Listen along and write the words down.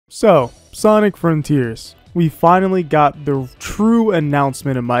So, Sonic Frontiers. We finally got the true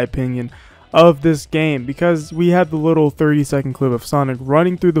announcement, in my opinion, of this game, because we had the little 30-second clip of Sonic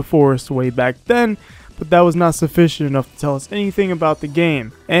running through the forest way back then, but that was not sufficient enough to tell us anything about the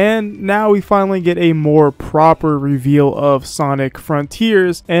game. And now we finally get a more proper reveal of Sonic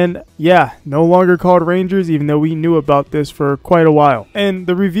Frontiers, and yeah, no longer called Rangers, even though we knew about this for quite a while. And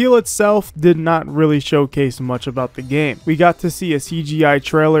the reveal itself did not really showcase much about the game. We got to see a CGI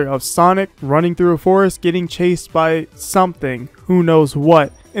trailer of Sonic running through a forest, getting chased by something, who knows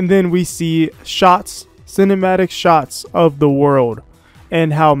what, and then we see shots, cinematic shots of the world,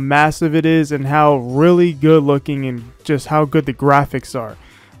 and how massive it is and how really good looking and just how good the graphics are.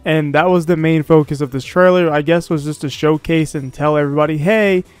 And that was the main focus of this trailer, I guess, was just to showcase and tell everybody,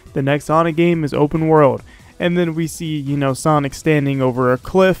 hey, the next Sonic game is open world. And then we see, you know, Sonic standing over a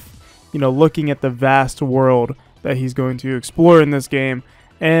cliff, you know, looking at the vast world that he's going to explore in this game.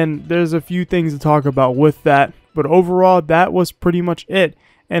 And there's a few things to talk about with that, but overall that was pretty much it.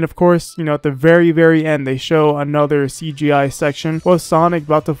 And of course, you know, at the very end, they show another CGI section with Sonic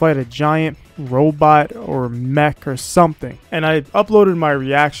about to fight a giant robot or mech or something. And I uploaded my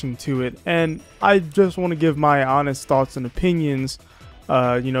reaction to it, and I just want to give my honest thoughts and opinions,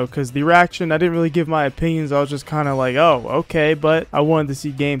 you know, because the reaction, I didn't really give my opinions. I was just kind of like, oh, okay, but I wanted to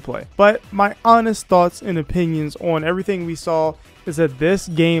see gameplay. But my honest thoughts and opinions on everything we saw is that this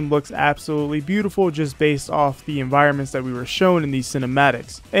game looks absolutely beautiful just based off the environments that we were shown in these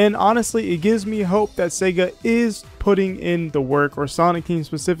cinematics. And honestly, it gives me hope that Sega is putting in the work, or Sonic Team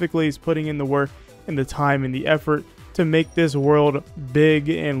specifically is putting in the work and the time and the effort to make this world big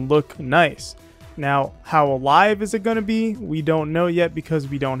and look nice. Now, how alive is it going to be? We don't know yet because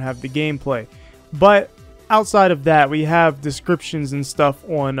we don't have the gameplay. But outside of that, we have descriptions and stuff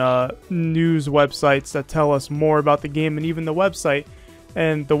on news websites that tell us more about the game, and even the website.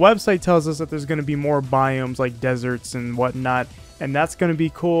 And the website tells us that there's going to be more biomes like deserts and whatnot, and that's going to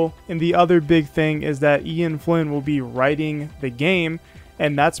be cool. And the other big thing is that Ian Flynn will be writing the game,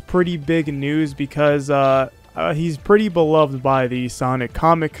 and that's pretty big news because he's pretty beloved by the Sonic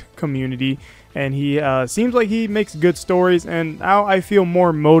comic community. And he seems like he makes good stories, and now I feel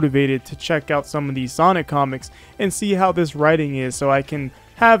more motivated to check out some of these Sonic comics and see how this writing is, so I can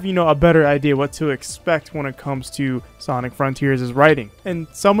have, you know, a better idea what to expect when it comes to Sonic Frontiers' writing. And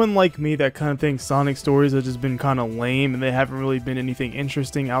someone like me that kind of thinks Sonic stories have just been kind of lame and they haven't really been anything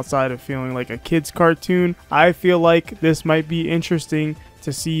interesting outside of feeling like a kid's cartoon, I feel like this might be interesting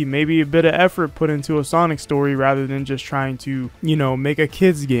to see maybe a bit of effort put into a Sonic story rather than just trying to, you know, make a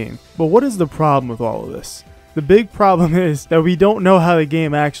kid's game. But what is the problem with all of this? The big problem is that we don't know how the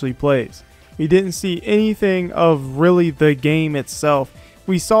game actually plays. We didn't see anything of really the game itself.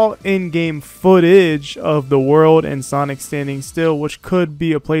 We saw in-game footage of the world and Sonic standing still, which could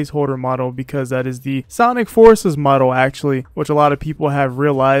be a placeholder model because that is the Sonic Forces model actually, which a lot of people have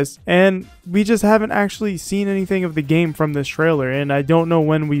realized. And we just haven't actually seen anything of the game from this trailer, and I don't know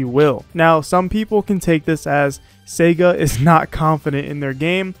when we will. Now, some people can take this as Sega is not confident in their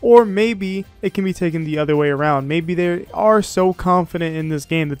game, or maybe it can be taken the other way around. Maybe they are so confident in this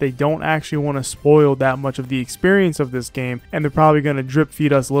game that they don't actually want to spoil that much of the experience of this game, and they're probably going to drip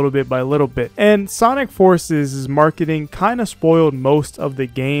feed us little bit by little bit. And Sonic Forces' marketing kind of spoiled most of the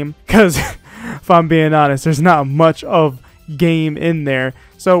game, because if I'm being honest, there's not much of game in there.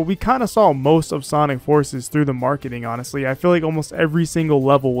 So we kind of saw most of Sonic Forces through the marketing, honestly. I feel like almost every single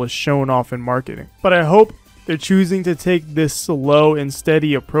level was shown off in marketing. But I hope they're choosing to take this slow and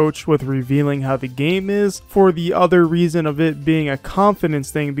steady approach with revealing how the game is, for the other reason of it being a confidence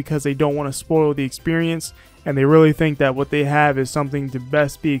thing, because they don't want to spoil the experience, and they really think that what they have is something to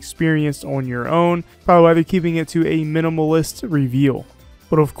best be experienced on your own, probably why they're keeping it to a minimalist reveal.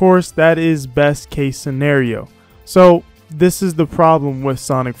 But of course, that is best case scenario. So this is the problem with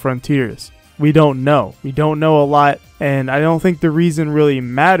Sonic Frontiers. We don't know. We don't know a lot, and I don't think the reason really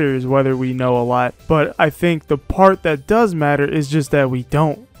matters whether we know a lot, but I think the part that does matter is just that we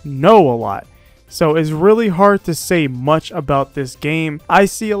don't know a lot. So it's really hard to say much about this game. I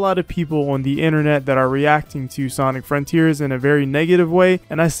see a lot of people on the internet that are reacting to Sonic Frontiers in a very negative way,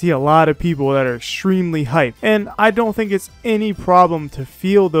 and I see a lot of people that are extremely hyped. And I don't think it's any problem to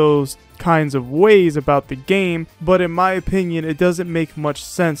feel those kinds of ways about the game, but in my opinion, it doesn't make much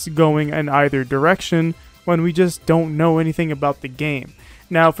sense going in either direction when we just don't know anything about the game.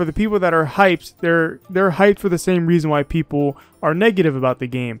 Now, for the people that are hyped, they're hyped for the same reason why people are negative about the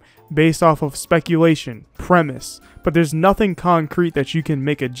game, based off of speculation, premise. But there's nothing concrete that you can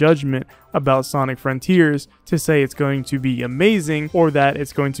make a judgment about Sonic Frontiers to say it's going to be amazing or that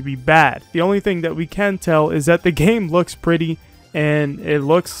it's going to be bad. The only thing that we can tell is that the game looks pretty, and it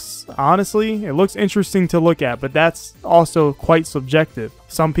looks, honestly, it looks interesting to look at, but that's also quite subjective.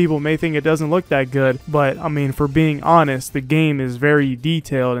 Some people may think it doesn't look that good, but I mean, for being honest, the game is very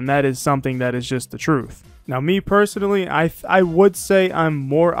detailed, and that is something that is just the truth. Now, me personally, I would say I'm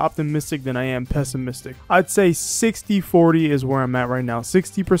more optimistic than I am pessimistic. I'd say 60-40 is where I'm at right now.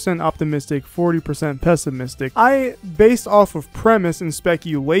 60% optimistic, 40% pessimistic. Based off of premise and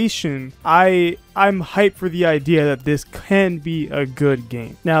speculation, I'm hyped for the idea that this can be a good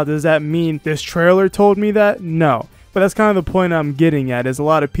game. Now, does that mean this trailer told me that? No. But that's kind of the point I'm getting at, is a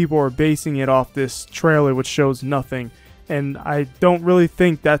lot of people are basing it off this trailer, which shows nothing. And I don't really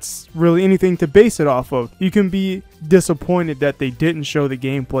think that's really anything to base it off of. You can be disappointed that they didn't show the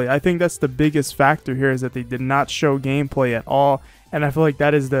gameplay. I think that's the biggest factor here, is that they did not show gameplay at all. And I feel like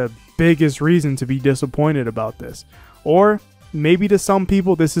that is the biggest reason to be disappointed about this. Or maybe to some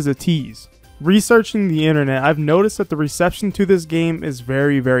people this is a tease. Researching the internet, I've noticed that the reception to this game is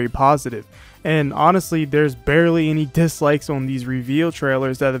very, very positive. And honestly, there's barely any dislikes on these reveal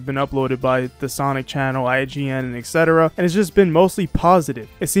trailers that have been uploaded by the Sonic channel, IGN, and etc. And it's just been mostly positive.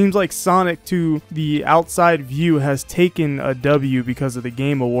 It seems like Sonic, to the outside view, has taken a W because of the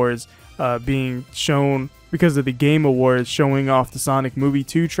Game Awards being shown, because of the Game Awards showing off the Sonic Movie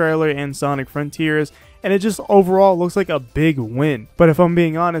 2 trailer and Sonic Frontiers. And it just overall looks like a big win. But if I'm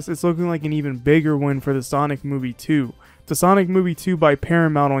being honest, it's looking like an even bigger win for the Sonic Movie 2. The Sonic Movie 2 by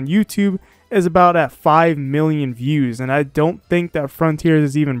Paramount on YouTube is about at 5 million views, and I don't think that Frontiers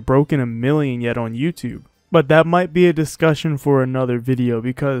has even broken 1 million yet on YouTube. But that might be a discussion for another video,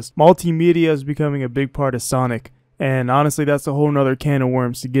 because multimedia is becoming a big part of Sonic, and honestly that's a whole nother can of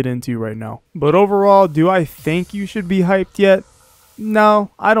worms to get into right now. But overall, do I think you should be hyped yet?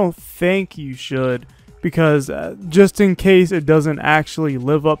 No, I don't think you should, because just in case it doesn't actually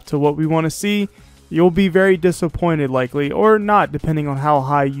live up to what we want to see, you'll be very disappointed likely, or not, depending on how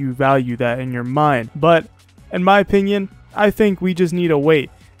high you value that in your mind. But in my opinion, I think we just need to wait.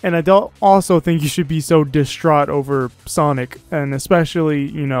 And I don't also think you should be so distraught over Sonic, and especially,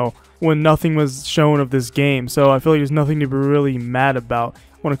 you know, when nothing was shown of this game. So I feel like there's nothing to be really mad about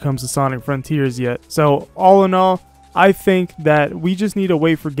when it comes to Sonic Frontiers yet. So all in all, I think that we just need to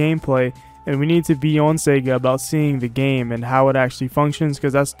wait for gameplay. And we need to be on Sega about seeing the game and how it actually functions,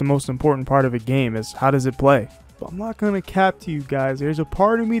 because that's the most important part of a game, is how does it play. But I'm not going to cap to you guys. There's a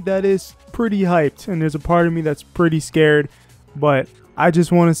part of me that is pretty hyped, and there's a part of me that's pretty scared. But I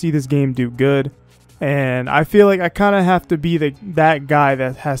just want to see this game do good. And I feel like I kind of have to be that guy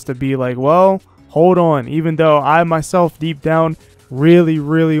that has to be like, well, hold on. Even though I myself deep down really,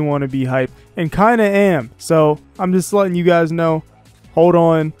 really want to be hyped, and kind of am. So I'm just letting you guys know. Hold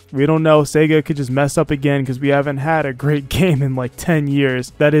on, we don't know. Sega could just mess up again, because we haven't had a great game in like 10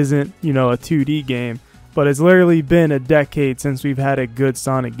 years. That isn't, you know, a 2D game. But it's literally been a decade since we've had a good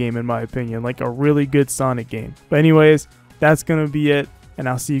Sonic game, in my opinion. Like a really good Sonic game. But anyways, that's going to be it. And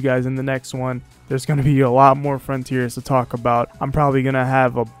I'll see you guys in the next one. There's going to be a lot more Frontiers to talk about. I'm probably going to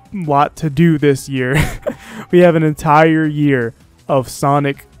have a lot to do this year. We have an entire year of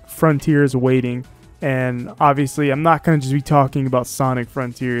Sonic Frontiers waiting. And obviously, I'm not going to just be talking about Sonic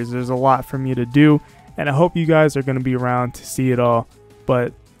Frontiers. There's a lot for me to do, and I hope you guys are going to be around to see it all.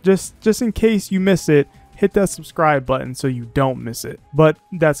 But just in case you miss it, hit that subscribe button so you don't miss it. But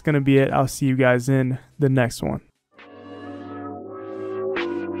that's going to be it. I'll see you guys in the next one.